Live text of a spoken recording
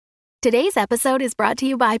Today's episode is brought to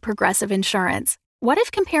you by Progressive Insurance. What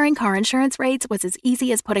if comparing car insurance rates was as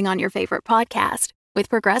easy as putting on your favorite podcast? With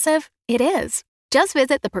Progressive, it is. Just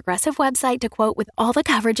visit the Progressive website to quote with all the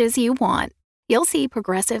coverages you want. You'll see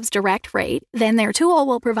Progressive's direct rate, then their tool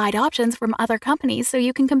will provide options from other companies so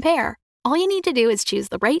you can compare. All you need to do is choose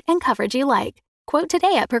the rate and coverage you like. Quote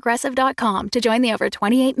today at Progressive.com to join the over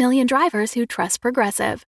 28 million drivers who trust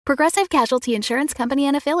Progressive. Progressive Casualty Insurance Company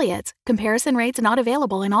and Affiliates. Comparison rates not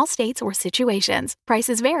available in all states or situations.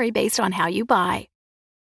 Prices vary based on how you buy.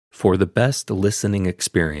 For the best listening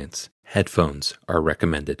experience, headphones are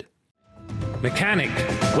recommended. Mechanic,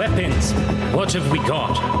 weapons, what have we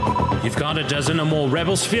got? You've got a dozen or more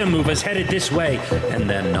rebel sphere movers headed this way, and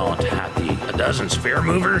they're not happy. A dozen sphere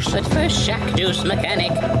movers? But first, Shack Juice,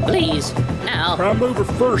 Mechanic, please, now. Prime mover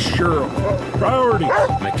first, Sheriff. Priority.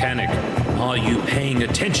 Mechanic, are you paying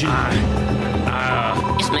attention?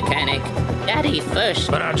 Yes, Mechanic. Daddy first.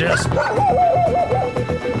 But I just...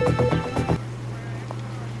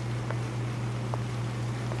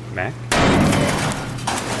 Mac?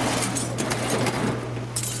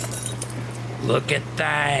 Look at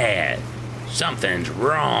that. Something's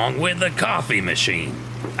wrong with the coffee machine.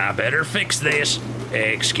 I better fix this.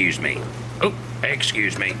 Excuse me. Oh,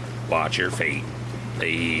 excuse me. Watch your feet.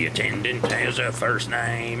 The attendant has a first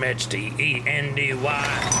name. It's T-E-N-D-Y.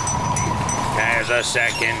 Has a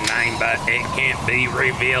second name, but it can't be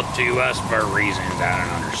revealed to us for reasons I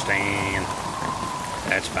don't understand.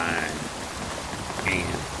 That's fine. And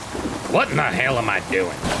what in the hell am I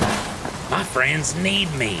doing? My friends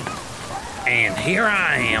need me. And here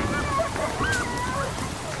I am.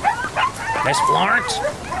 Miss Florence?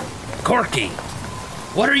 Corky,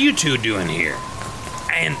 what are you two doing here?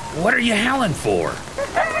 And what are you howling for?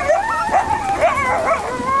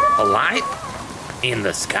 A light? In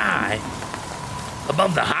the sky?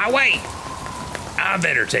 Above the highway? I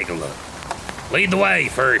better take a look. Lead the way,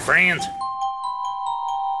 furry friends.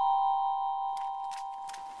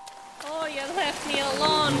 Oh, you left me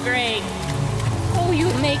alone, Greg. Oh,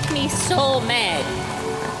 you make me so mad.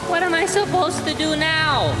 What am I supposed to do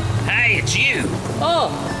now? Hey, it's you.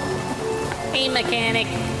 Oh, hey, Mechanic.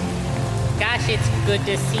 Gosh, it's good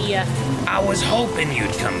to see ya. I was hoping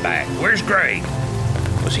you'd come back. Where's Greg?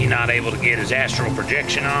 Was he not able to get his astral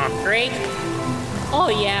projection on? Greg? Oh,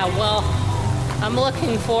 yeah, well, I'm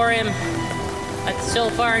looking for him, but so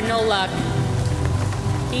far, no luck.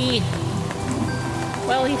 He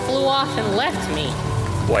flew off and left me.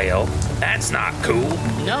 Well, that's not cool.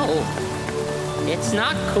 No, it's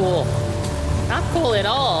not cool. Not cool at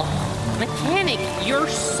all. Mechanic, you're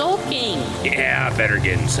soaking. Yeah, I better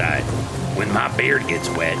get inside. When my beard gets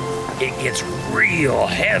wet, it gets real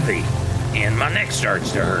heavy, and my neck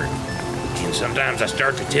starts to hurt. And sometimes I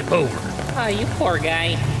start to tip over. Oh, you poor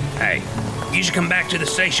guy. Hey, you should come back to the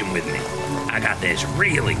station with me. I got this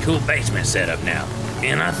really cool basement set up now,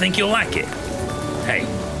 and I think you'll like it. Hey,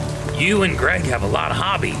 you and Greg have a lot of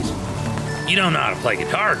hobbies. You don't know how to play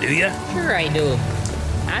guitar, do you? Sure I do.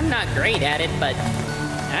 I'm not great at it, but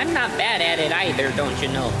I'm not bad at it either, don't you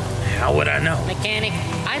know? How would I know? Mechanic,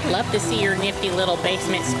 I'd love to see your nifty little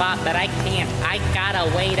basement spot, but I can't. I gotta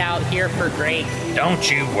wait out here for Greg. Don't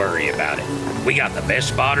you worry about it. We got the best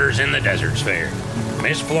spotters in the Deserts Fair.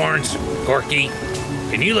 Miss Florence, Corky,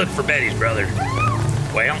 can you look for Betty's brother?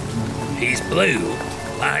 Well, he's blue,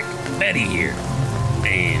 like Betty here.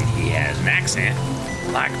 And he has an accent,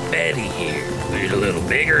 like Betty here. He's a little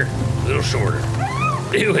bigger, a little shorter.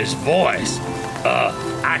 Do his voice.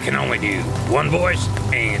 I can only do one voice,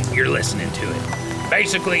 and you're listening to it.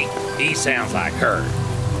 Basically, he sounds like her,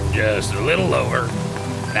 just a little lower.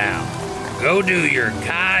 Now, go do your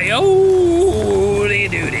coyote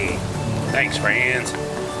duty. Thanks, friends.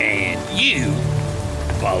 And you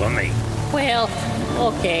follow me. Well,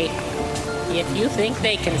 okay. If you think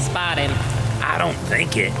they can spot him. I don't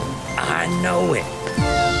think it. I know it.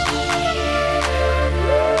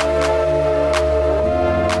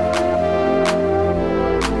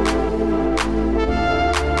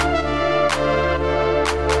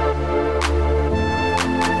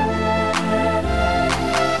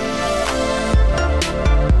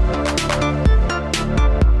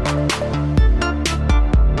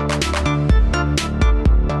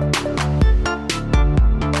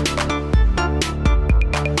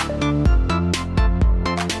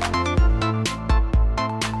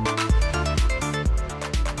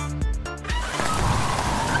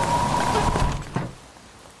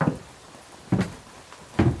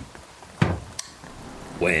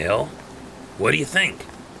 Well, what do you think?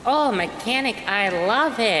 Oh, Mechanic, I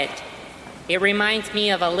love it. It reminds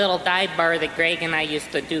me of a little dive bar that Greg and I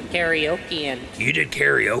used to do karaoke in. You did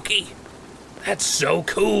karaoke? That's so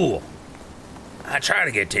cool. I try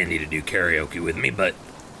to get Tendy to do karaoke with me, but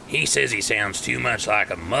he says he sounds too much like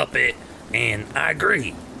a Muppet, and I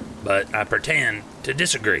agree, but I pretend to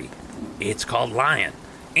disagree. It's called lying.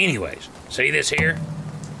 Anyways, see this here?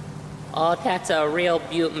 Oh, that's a real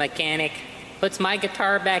beaut, mechanic. Puts my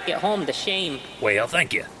guitar back at home to shame. Well,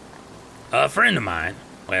 thank you. A friend of mine,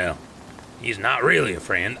 well, he's not really a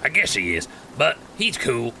friend, I guess he is, but he's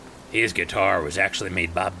cool. His guitar was actually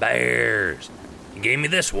made by bears. He gave me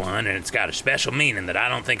this one, and it's got a special meaning that I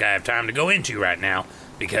don't think I have time to go into right now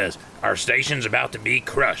because our station's about to be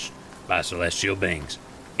crushed by celestial beings.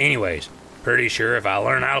 Anyways, pretty sure if I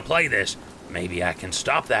learn how to play this, maybe I can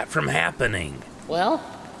stop that from happening. Well,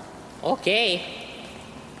 okay.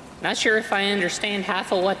 Not sure if I understand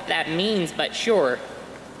half of what that means, but sure.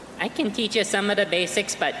 I can teach you some of the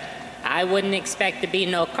basics, but I wouldn't expect to be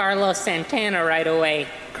no Carlos Santana right away.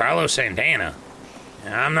 Carlos Santana?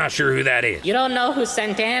 I'm not sure who that is. You don't know who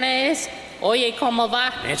Santana is? Oye, como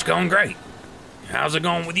va? It's going great. How's it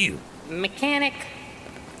going with you? Mechanic,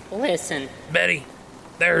 listen. Betty,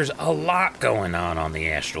 there's a lot going on the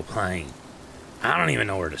astral plane. I don't even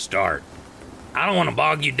know where to start. I don't want to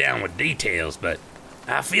bog you down with details, but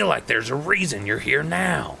I feel like there's a reason you're here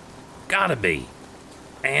now. Gotta be.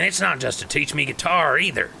 And it's not just to teach me guitar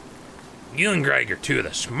either. You and Greg are two of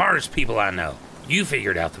the smartest people I know. You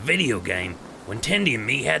figured out the video game when Tendy and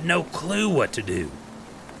me had no clue what to do.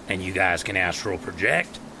 And you guys can astral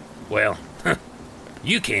project? Well,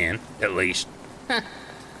 you can, at least.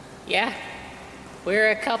 Yeah,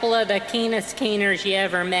 we're a couple of the keenest keeners you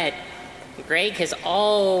ever met. Greg has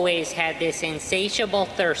always had this insatiable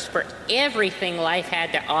thirst for everything life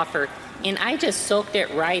had to offer, and I just soaked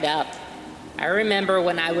it right up. I remember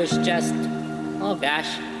when I was just,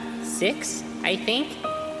 6, I think.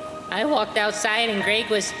 I walked outside and Greg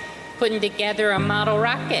was putting together a model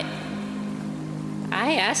rocket.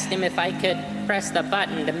 I asked him if I could press the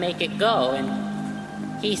button to make it go,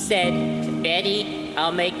 and he said, "Betty,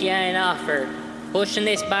 I'll make you an offer. Pushing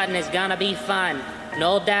this button is gonna be fun,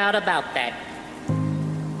 no doubt about that.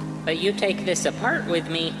 But you take this apart with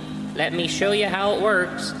me, let me show you how it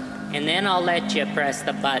works, and then I'll let you press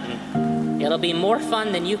the button. It'll be more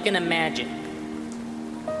fun than you can imagine."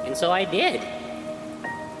 And so I did.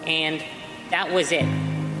 And that was it.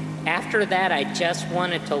 After that, I just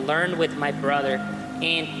wanted to learn with my brother,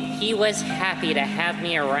 and he was happy to have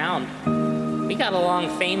me around. We got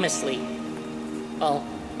along famously. Well,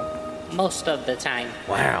 most of the time.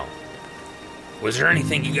 Wow. Was there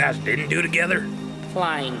anything you guys didn't do together?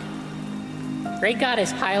 Flying. Ray got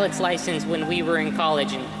his pilot's license when we were in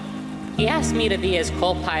college, and he asked me to be his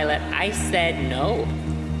co-pilot. I said no.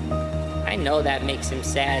 I know that makes him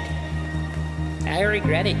sad. I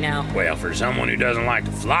regret it now. Well, for someone who doesn't like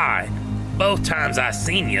to fly, both times I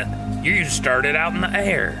seen you started out in the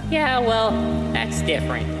air. Yeah, well, that's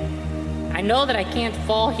different. I know that I can't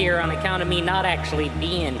fall here on account of me not actually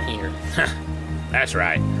being here. That's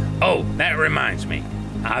right. Oh, that reminds me.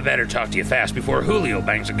 I better talk to you fast before Julio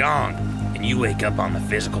bangs a gong and you wake up on the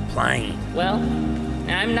physical plane. Well,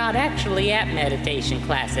 I'm not actually at meditation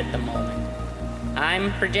class at the moment.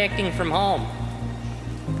 I'm projecting from home.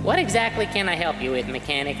 What exactly can I help you with,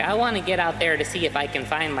 mechanic? I want to get out there to see if I can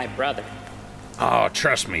find my brother. Oh,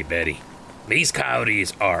 trust me, Betty. These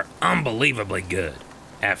coyotes are unbelievably good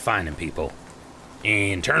at finding people.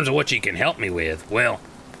 In terms of what you can help me with, well,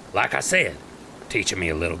 like I said, teaching me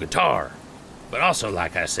a little guitar. But also,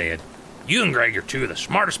 like I said, you and Greg are two of the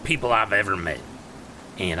smartest people I've ever met.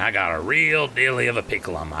 And I got a real dilly of a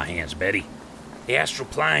pickle on my hands, Betty. The astral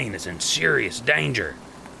plane is in serious danger,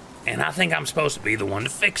 and I think I'm supposed to be the one to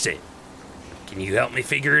fix it. Can you help me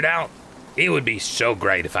figure it out? It would be so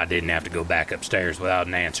great if I didn't have to go back upstairs without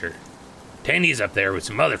an answer. Tendy's up there with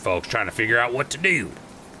some other folks trying to figure out what to do.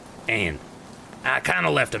 And I kind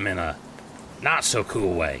of left them in a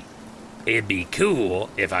not-so-cool way. It'd be cool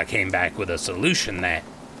if I came back with a solution that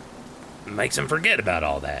makes them forget about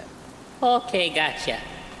all that. Okay, gotcha.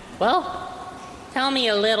 Well, tell me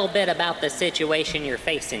a little bit about the situation you're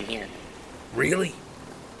facing here. Really?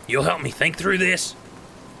 You'll help me think through this?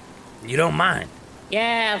 You don't mind?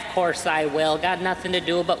 Yeah, of course I will. Got nothing to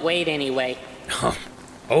do but wait anyway.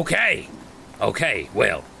 Okay. Okay,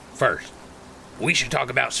 well, first, we should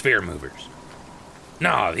talk about sphere movers.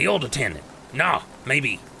 Nah, the old attendant. Nah,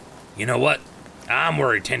 maybe. You know what? I'm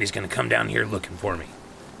worried Tendy's gonna come down here looking for me.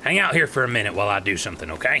 Hang out here for a minute while I do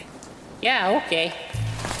something, okay? Yeah, okay.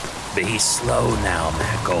 Be slow now,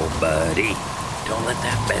 Mac, old buddy. Don't let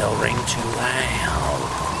that bell ring too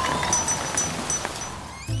loud.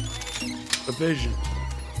 A vision.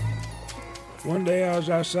 One day I was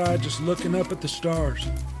outside just looking up at the stars.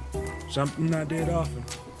 Something I did often.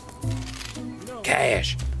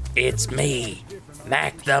 Cash, it's me,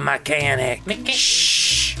 Mac the mechanic.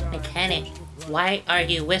 Shh! Mechanic, why are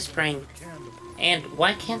you whispering? And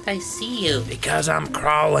why can't I see you? Because I'm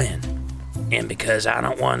crawling. And because I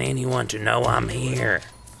don't want anyone to know I'm here.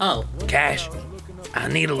 Oh, Cash, I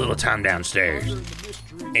need a little time downstairs.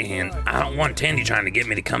 And I don't want Tandy trying to get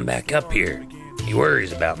me to come back up here. He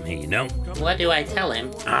worries about me, you know? what do I tell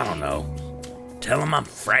him? I don't know. Tell him I'm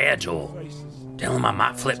fragile. Tell him I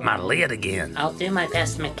might flip my lid again. I'll do my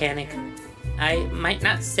best, Mechanic. I might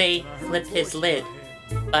not say flip his lid,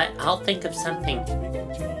 but I'll think of something.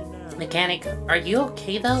 Mechanic, are you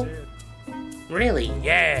okay though? Really?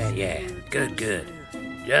 Yeah. Good.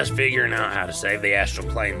 Just figuring out how to save the astral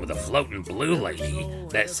plane with a floating blue lady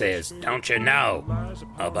that says, "Don't you know?"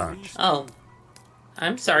 a bunch. Oh,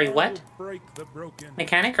 I'm sorry, what?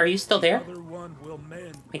 Mechanic, are you still there?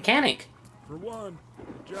 Mechanic?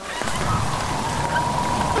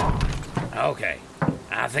 Okay,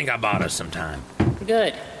 I think I bought us some time.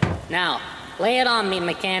 Good. Now, lay it on me,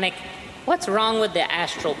 Mechanic. What's wrong with the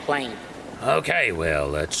astral plane? Okay, well,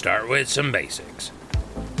 let's start with some basics.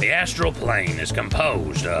 The astral plane is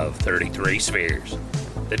composed of 33 spheres.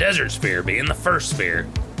 The desert sphere being the first sphere,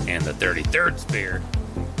 and the 33rd sphere.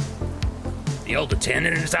 The old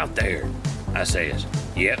attendant is out there, I says.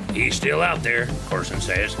 Yep, he's still out there, Corson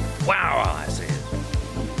says. Wow, I says.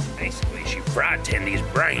 Basically, she fried Tendy's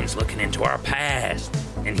brains looking into our past,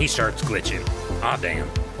 and he starts glitching. Aw, damn.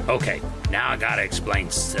 Okay, now I gotta explain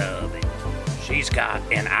something. She's got,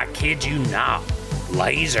 and I kid you not,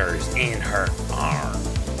 lasers in her arm.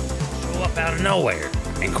 Show up out of nowhere.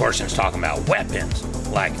 And Corson's talking about weapons.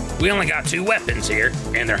 Like, we only got 2 weapons here,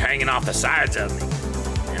 and they're hanging off the sides of me.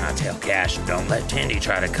 And I tell Cash, don't let Tendy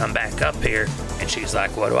try to come back up here. And she's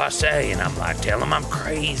like, what do I say? And I'm like, tell him I'm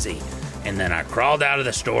crazy. And then I crawled out of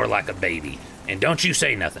the store like a baby. And don't you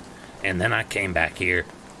say nothing. And then I came back here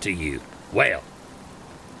to you. Well,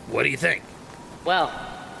 what do you think? Well,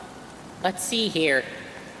 let's see here.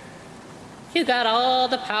 You got all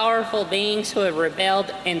the powerful beings who have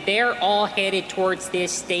rebelled, and they're all headed towards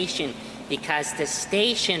this station because the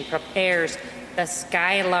station prepares the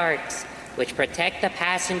Skylarks, which protect the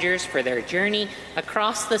passengers for their journey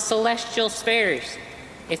across the celestial spheres.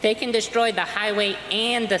 If they can destroy the highway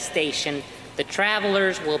and the station, the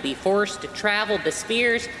travelers will be forced to travel the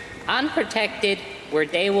spheres unprotected, where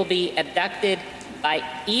they will be abducted by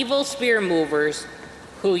evil spear movers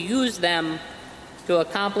who use them to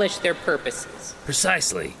accomplish their purposes.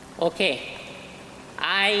 Precisely. Okay,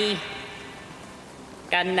 I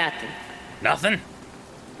got nothing. Nothing?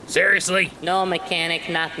 Seriously? No, Mechanic,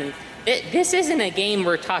 nothing. This isn't a game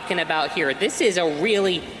we're talking about here. This is a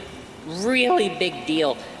really, really big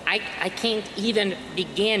deal. I can't even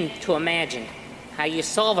begin to imagine how you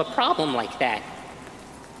solve a problem like that.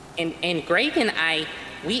 And Greg and I,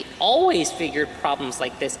 we always figured problems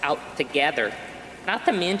like this out together. Not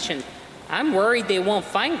to mention, I'm worried they won't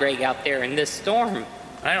find Greg out there in this storm.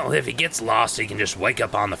 Well, if he gets lost, he can just wake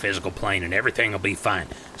up on the physical plane and everything will be fine.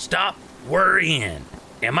 Stop worrying.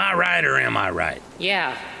 Am I right or am I right?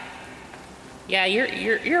 Yeah,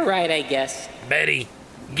 you're right, I guess. Betty,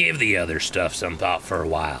 give the other stuff some thought for a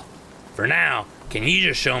while. For now, can you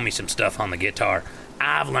just show me some stuff on the guitar?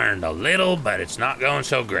 I've learned a little, but it's not going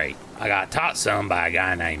so great. I got taught some by a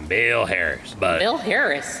guy named Bill Harris, but... Bill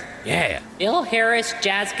Harris? Yeah. Bill Harris,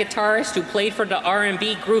 jazz guitarist who played for the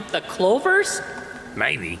R&B group The Clovers?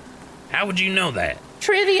 Maybe. How would you know that?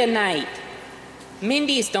 Trivia night.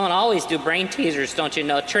 Mindy's don't always do brain teasers, don't you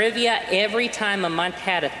know? Trivia every time a month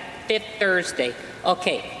had a 5th Thursday.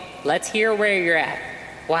 Okay, let's hear where you're at.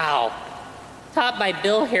 Wow. Taught by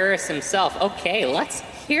Bill Harris himself. Okay, let's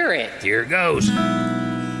hear it. Here goes.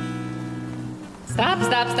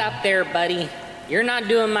 Stop there, buddy. You're not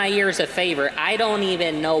doing my ears a favor. I don't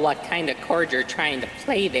even know what kind of chord you're trying to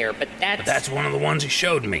play there, but that's one of the ones he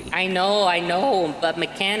showed me. I know, but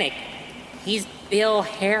Mechanic, he's Bill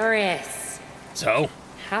Harris. So?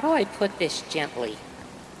 How do I put this gently?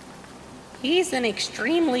 He's an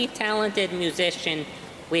extremely talented musician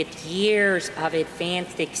with years of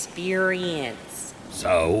advanced experience.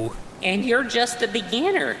 So? And you're just a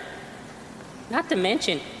beginner. Not to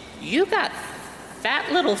mention, you got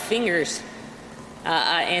fat little fingers,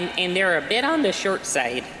 and they're a bit on the short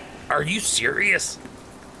side. Are you serious?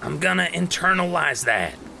 I'm gonna internalize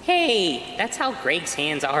that. Hey, that's how Greg's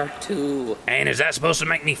hands are too. And is that supposed to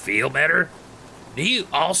make me feel better? Do you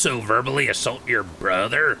also verbally assault your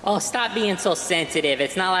brother? Oh, stop being so sensitive.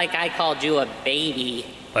 It's not like I called you a baby.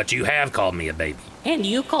 But you have called me a baby. And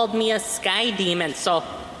you called me a sky demon, so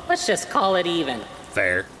let's just call it even.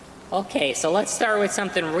 Fair. Okay, so let's start with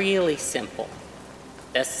something really simple.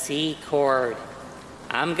 The C chord.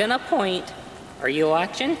 I'm gonna point. Are you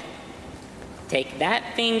watching? Take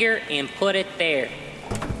that finger and put it there.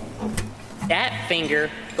 That finger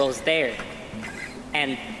goes there.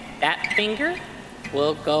 And that finger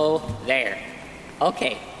will go there.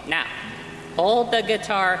 Okay, now, hold the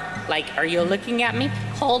guitar like, are you looking at me?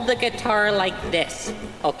 Hold the guitar like this,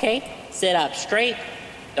 okay? Sit up straight.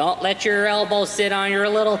 Don't let your elbows sit on your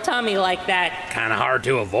little tummy like that. Kinda hard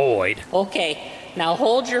to avoid. Okay, now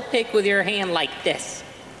hold your pick with your hand like this.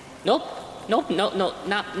 Nope, not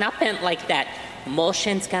bent like that.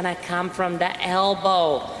 Motion's gonna come from the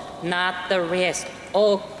elbow, not the wrist,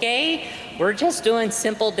 okay? We're just doing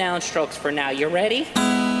simple downstrokes for now. You ready?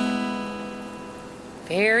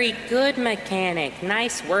 Very good, mechanic.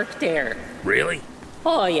 Nice work there. Really?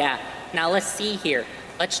 Oh, yeah. Now let's see here.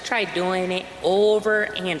 Let's try doing it over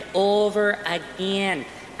and over again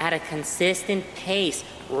at a consistent pace.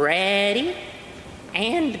 Ready?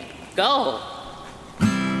 And go.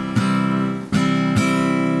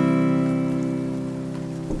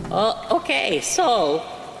 Okay, so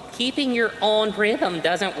keeping your own rhythm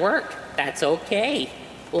doesn't work. That's okay.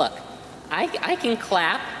 Look, I can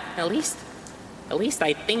clap, at least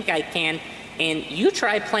I think I can, and you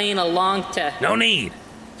try playing along to... No need.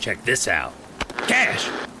 Check this out. Cash!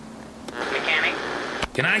 Mechanic?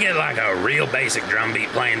 Can I get like a real basic drum beat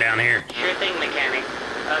playing down here? Sure thing, mechanic.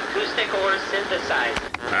 Acoustic or synthesized?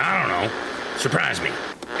 I don't know. Surprise me.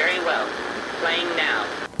 Very well. Playing now.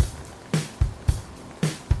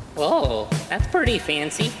 Whoa, that's pretty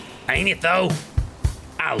fancy. Ain't it though?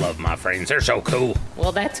 I love my friends. They're so cool.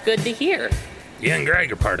 Well, that's good to hear. You and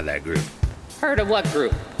Greg are part of that group. Heard of what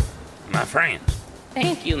group? My friends.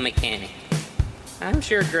 Thank you, mechanic. I'm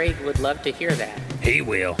sure Greg would love to hear that. He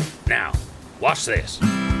will. Now, watch this.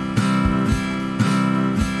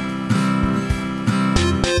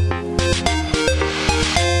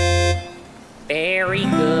 Very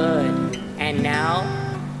good. And now,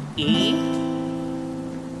 E.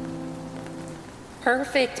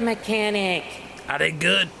 Perfect, mechanic. I did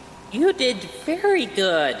good. You did very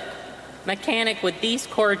good. Mechanic, with these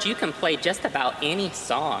chords, you can play just about any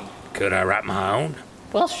song. Could I write my own?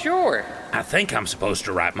 Well, sure. I think I'm supposed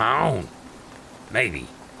to write my own. Maybe.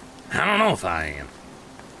 I don't know if I am.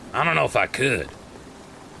 I don't know if I could.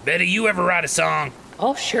 Betty, you ever write a song?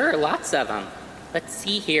 Oh, sure, lots of them. Let's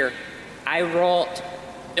see here. I wrote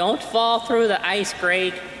Don't Fall Through the Ice,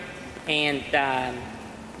 Greg. And,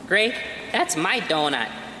 Greg, that's my donut.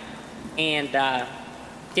 And,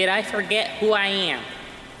 Did I Forget Who I Am?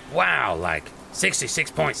 Wow, like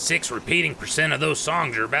 66.6 repeating % of those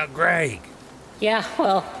songs are about Greg. Yeah,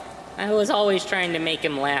 well, I was always trying to make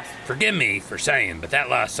him laugh. Forgive me for saying, but that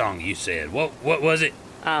last song you said, what was it?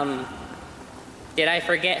 Did I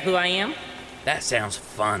Forget Who I Am? That sounds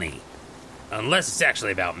funny. Unless it's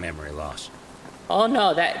actually about memory loss. Oh,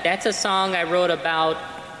 no, that's a song I wrote about...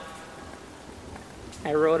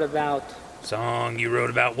 Song you wrote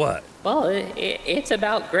about what? Well, it's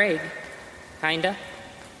about Greg, kinda.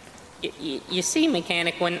 You see,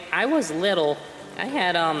 mechanic, when I was little, I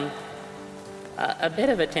had, a bit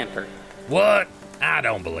of a temper. What? I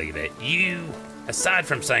don't believe it. You, aside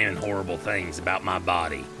from saying horrible things about my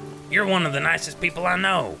body, you're one of the nicest people I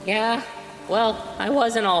know. Yeah, well, I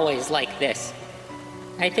wasn't always like this.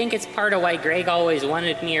 I think it's part of why Greg always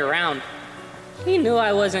wanted me around. He knew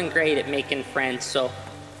I wasn't great at making friends, so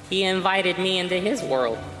he invited me into his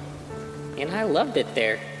world. And I loved it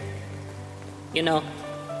there. You know,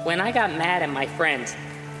 when I got mad at my friends,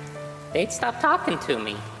 they'd stop talking to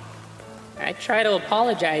me. I'd try to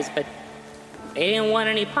apologize, but they didn't want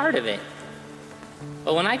any part of it.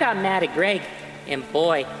 But when I got mad at Greg, and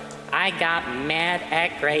boy, I got mad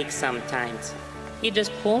at Greg sometimes, he'd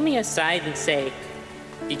just pull me aside and say,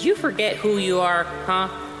 "Did you forget who you are, huh?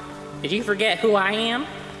 Did you forget who I am?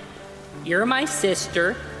 You're my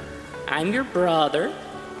sister, I'm your brother,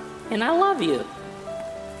 and I love you."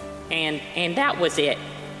 And that was it.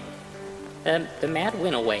 The mad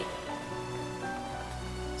went away.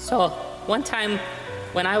 So, one time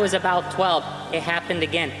when I was about 12, it happened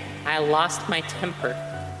again. I lost my temper.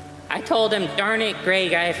 I told him, "Darn it,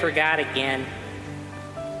 Greg, I forgot again."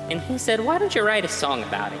 And he said, "Why don't you write a song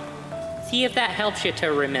about it? See if that helps you to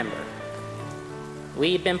remember."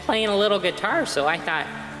 We'd been playing a little guitar, so I thought,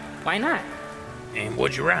 why not? And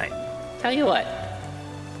what'd you write? Tell you what,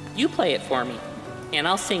 you play it for me, and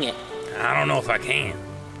I'll sing it. I don't know if I can.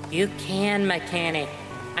 You can, mechanic.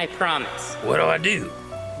 I promise. What do I do?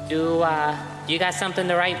 Do you got something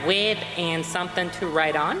to write with and something to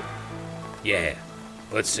write on? Yeah,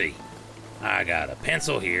 let's see. I got a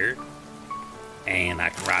pencil here. and I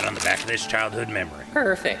can write on the back of this childhood memory.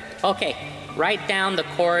 Perfect. Okay, write down the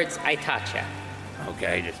chords I taught you.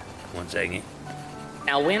 Okay, just 1 second.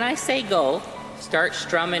 Now, when I say go, start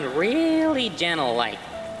strumming really gentle-like.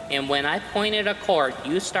 And when I point at a chord,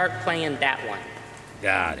 you start playing that one.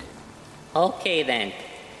 Got it. Okay, then.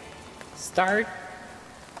 Start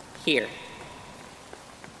here.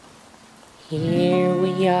 Here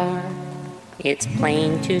we are. It's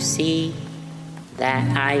plain to see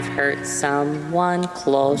that I've hurt someone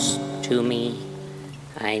close to me.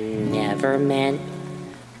 I never meant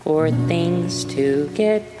for things to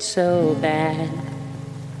get so bad.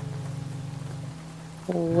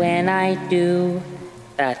 When I do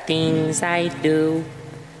the things I do,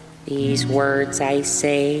 these words I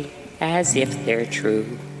say as if they're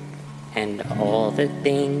true, and all the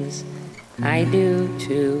things I do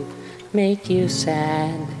to make you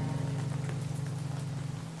sad.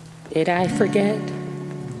 Did I forget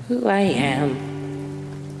who I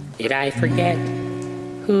am? Did I forget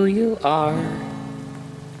who you are?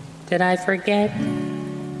 Did I forget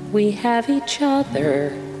we have each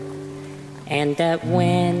other? And that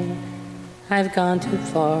when I've gone too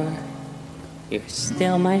far, you're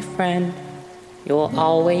still my friend, you'll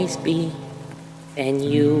always be. And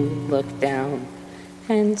you look down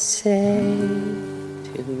and say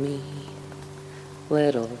to me,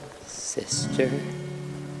 little sister,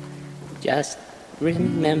 just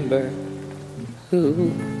remember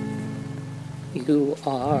who you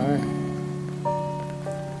are.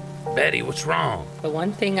 Betty, what's wrong? The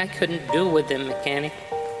one thing I couldn't do with them, Mechanic,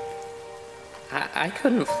 I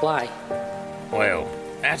couldn't fly. Well,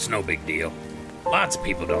 that's no big deal. Lots of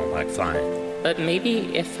people don't like flying. But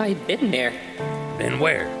maybe if I'd been there. Been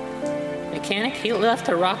where? Mechanic, he left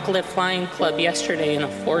a Rockcliffe Flying Club yesterday in a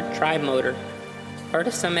Ford Tri-Motor, part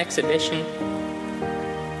of some exhibition.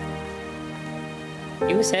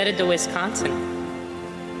 He was headed to Wisconsin.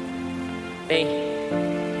 They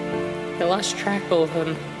lost track of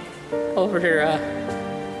him over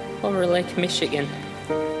Lake Michigan.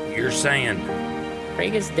 You're saying?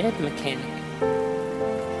 Craig is dead, Mechanic.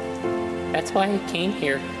 That's why I came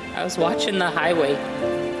here. I was watching the highway.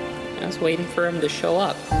 I was waiting for him to show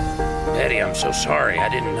up. Betty, I'm so sorry. I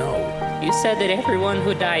didn't know. You said that everyone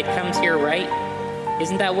who died comes here, right?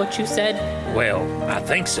 Isn't that what you said? Well, I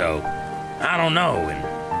think so. I don't know,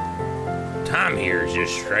 and time here is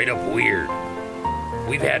just straight up weird.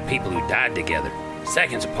 We've had people who died together,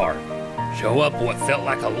 seconds apart, show up what felt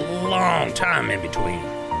like a long time in between,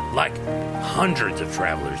 like hundreds of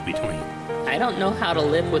travelers between. I don't know how to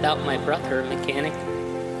live without my brother, Mechanic.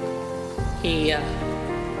 He...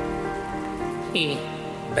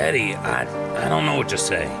 Betty, I don't know what to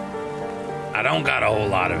say. I don't got a whole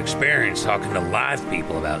lot of experience talking to live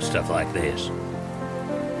people about stuff like this.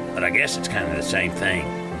 But I guess it's kind of the same thing.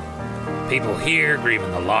 People here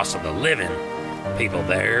grieving the loss of the living, people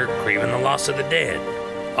there grieving the loss of the dead.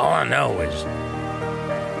 All I know is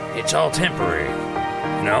it's all temporary,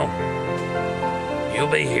 you know? You'll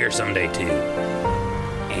be here someday too,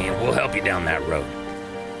 and we'll help you down that road.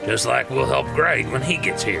 Just like we'll help Greg when he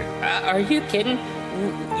gets here. Are you kidding?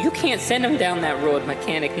 You can't send him down that road,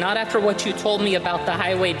 Mechanic. Not after what you told me about the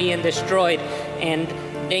highway being destroyed and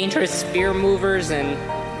dangerous spear movers and...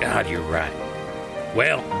 God, you're right.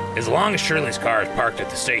 Well, as long as Shirley's car is parked at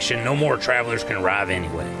the station, no more travelers can arrive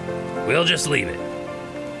anyway. We'll just leave it.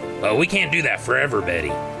 But we can't do that forever, Betty.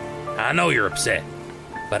 I know you're upset,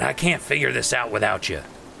 but I can't figure this out without you.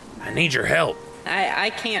 I need your help. I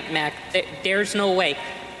can't, Mac. There's no way.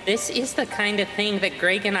 This is the kind of thing that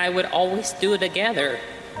Greg and I would always do together.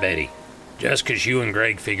 Betty, just because you and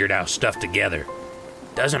Greg figured out stuff together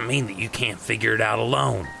doesn't mean that you can't figure it out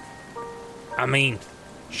alone. I mean,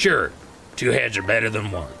 sure, 2 heads are better than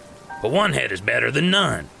 1, but 1 head is better than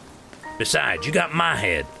none. Besides, you got my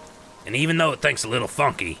head, and even though it thinks a little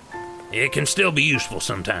funky, it can still be useful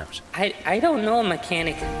sometimes. I don't know,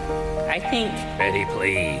 Mechanic. I think... Betty,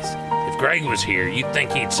 please. If Greg was here, you'd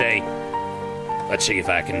think he'd say, let's see if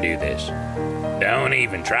I can do this. Don't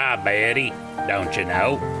even try, Betty. Don't you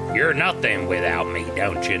know? You're nothing without me,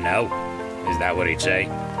 don't you know? Is that what he'd say?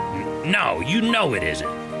 No, you know it isn't.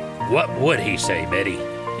 What would he say, Betty?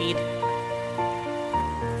 He'd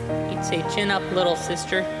say, chin up, little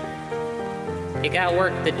sister. You got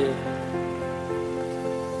work to do.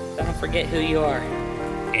 Don't forget who you are.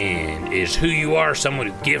 And is who you are someone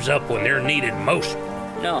who gives up when they're needed most?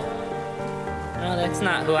 No, that's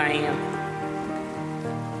not who I am.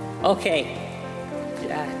 Okay,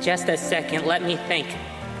 just a second, let me think.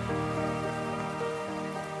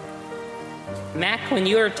 Mac, when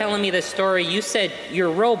you were telling me the story, you said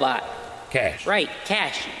your robot. Cash. Right,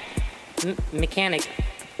 Cash. Mechanic.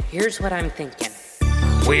 Here's what I'm thinking.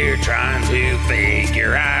 We're trying to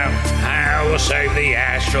figure out how we'll save the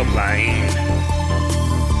astral plane.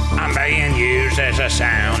 I'm being used as a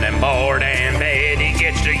sounding board, and Betty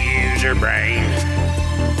gets to use her brain.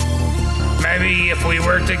 Maybe if we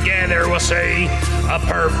work together, we'll see a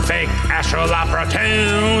perfect astral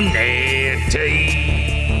opportunity.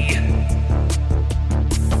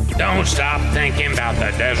 Don't stop thinking about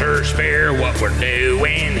the desert sphere. What we're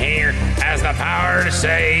doing here has the power to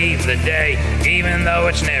save the day. Even though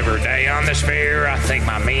it's never day on the sphere, I think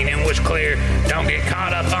my meaning was clear. Don't get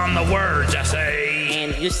caught up on the words I say.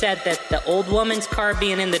 And you said that the old woman's car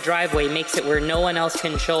being in the driveway makes it where no one else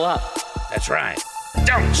can show up. That's right.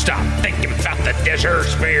 Don't stop thinking about the desert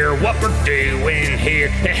sphere. What we're doing here,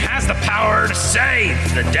 it has the power to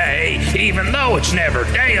save the day. Even though it's never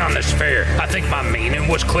day on the sphere, I think my meaning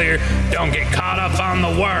was clear. Don't get caught up on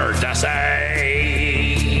the words I say.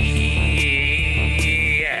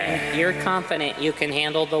 You're confident you can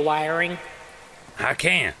handle the wiring? I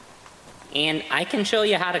can. And I can show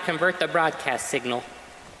you how to convert the broadcast signal.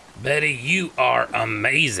 Betty, you are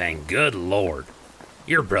amazing. Good Lord.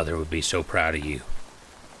 Your brother would be so proud of you.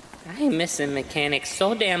 I miss him, Mechanic,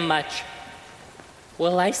 so damn much.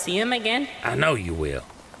 Will I see him again? I know you will.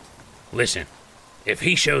 Listen, if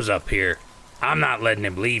he shows up here, I'm not letting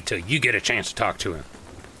him leave till you get a chance to talk to him.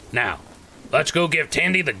 Now, let's go give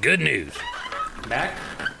Tandy the good news. Mac,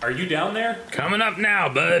 are you down there? Coming up now,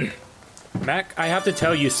 bud. Mac, I have to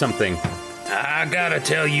tell you something. I gotta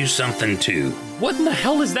tell you something, too. What in the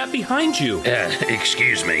hell is that behind you?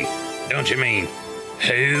 Excuse me. Don't you mean,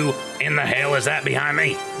 who in the hell is that behind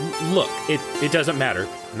me? Look, it doesn't matter.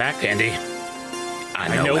 Mac, Tandy, I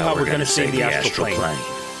know how we're gonna save the astral plane.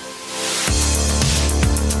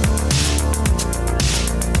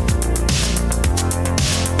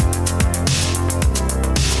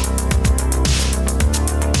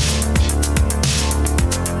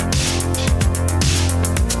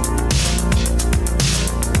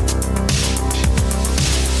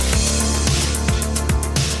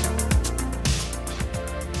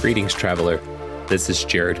 Greetings, traveler. This is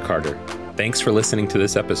Jared Carter. Thanks for listening to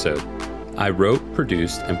this episode. I wrote,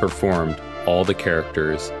 produced, and performed all the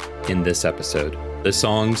characters in this episode. The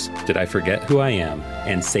songs Did I Forget Who I Am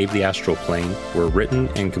and Save the Astral Plane were written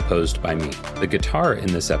and composed by me. The guitar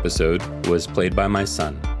in this episode was played by my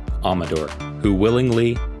son, Amador, who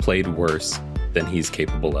willingly played worse than he's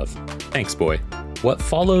capable of. Thanks, boy. What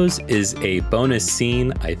follows is a bonus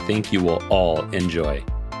scene I think you will all enjoy.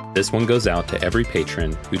 This one goes out to every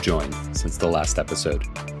patron who joined since the last episode.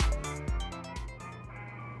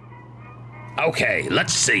 Okay,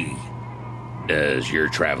 let's see. Does your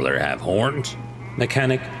traveler have horns?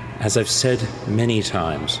 Mechanic, as I've said many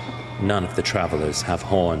times, none of the travelers have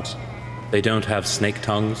horns. They don't have snake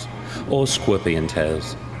tongues, or scorpion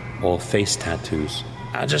tails, or face tattoos.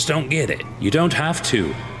 I just don't get it. You don't have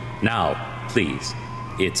to. Now, please,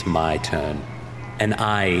 it's my turn. And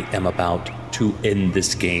I am about to end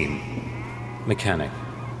this game. Mechanic,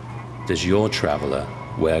 does your traveler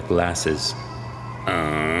wear glasses?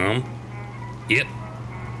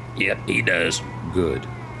 Yep, he does. Good.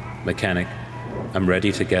 Mechanic, I'm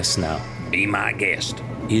ready to guess now. Be my guest.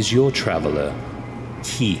 Is your traveler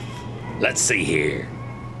Keith? Let's see here.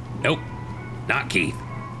 Nope, not Keith.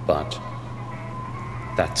 But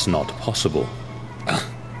that's not possible.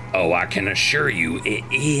 Oh, I can assure you it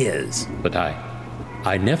is. But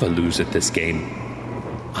I never lose at this game.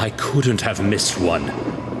 I couldn't have missed one.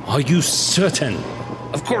 Are you certain?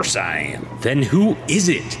 Of course I am. Then who is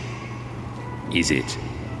it? Is it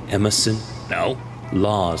Emerson? No.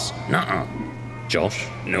 Lars? Nuh-uh. Josh?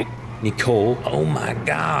 Nope. Nicole? Oh my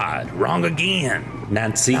God, wrong again.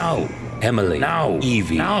 Nancy? No. Emily? No.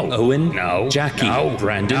 Evie? No. Owen? No. Jackie? No.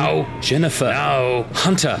 Brandon? No. Jennifer? No.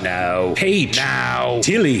 Hunter? No. Paige? No.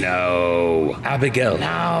 Tilly? No. Abigail?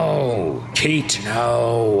 No. Kate?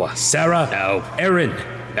 No. Sarah? No. Erin?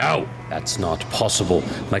 No. That's not possible.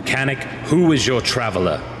 Mechanic, who is your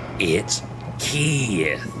traveler? It's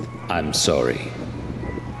Keith. I'm sorry.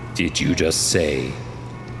 Did you just say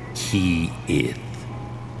Keith?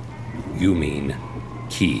 You mean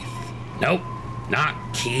Keith? Nope, not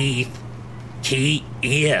Keith. Keith.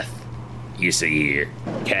 You see here,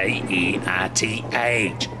 Keith.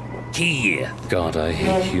 Keith. God, I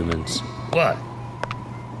hate humans. What?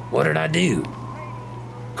 What did I do?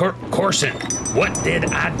 Corson, what did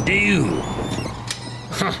I do?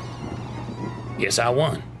 Huh. Guess I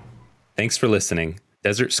won. Thanks for listening.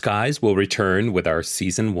 Desert Skies will return with our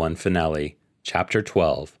Season 1 finale, Chapter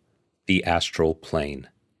 12, The Astral Plane.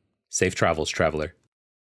 Safe travels, traveler.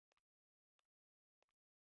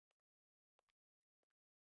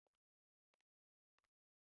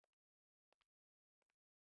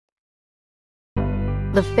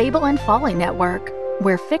 the Fable and Folly Network,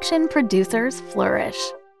 where fiction producers flourish.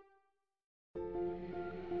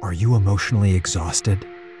 Are you emotionally exhausted?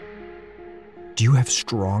 Do you have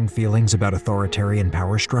strong feelings about authoritarian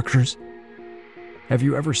power structures? Have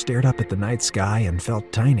you ever stared up at the night sky and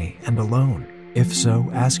felt tiny and alone? If so,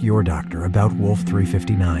 ask your doctor about Wolf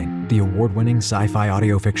 359, the award-winning sci-fi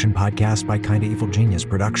audio fiction podcast by Kinda Evil Genius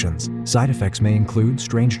Productions. Side effects may include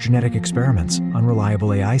strange genetic experiments,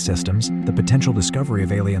 unreliable AI systems, the potential discovery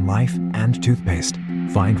of alien life, and toothpaste.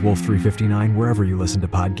 Find Wolf 359 wherever you listen to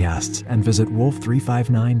podcasts and visit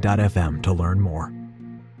wolf359.fm to learn more.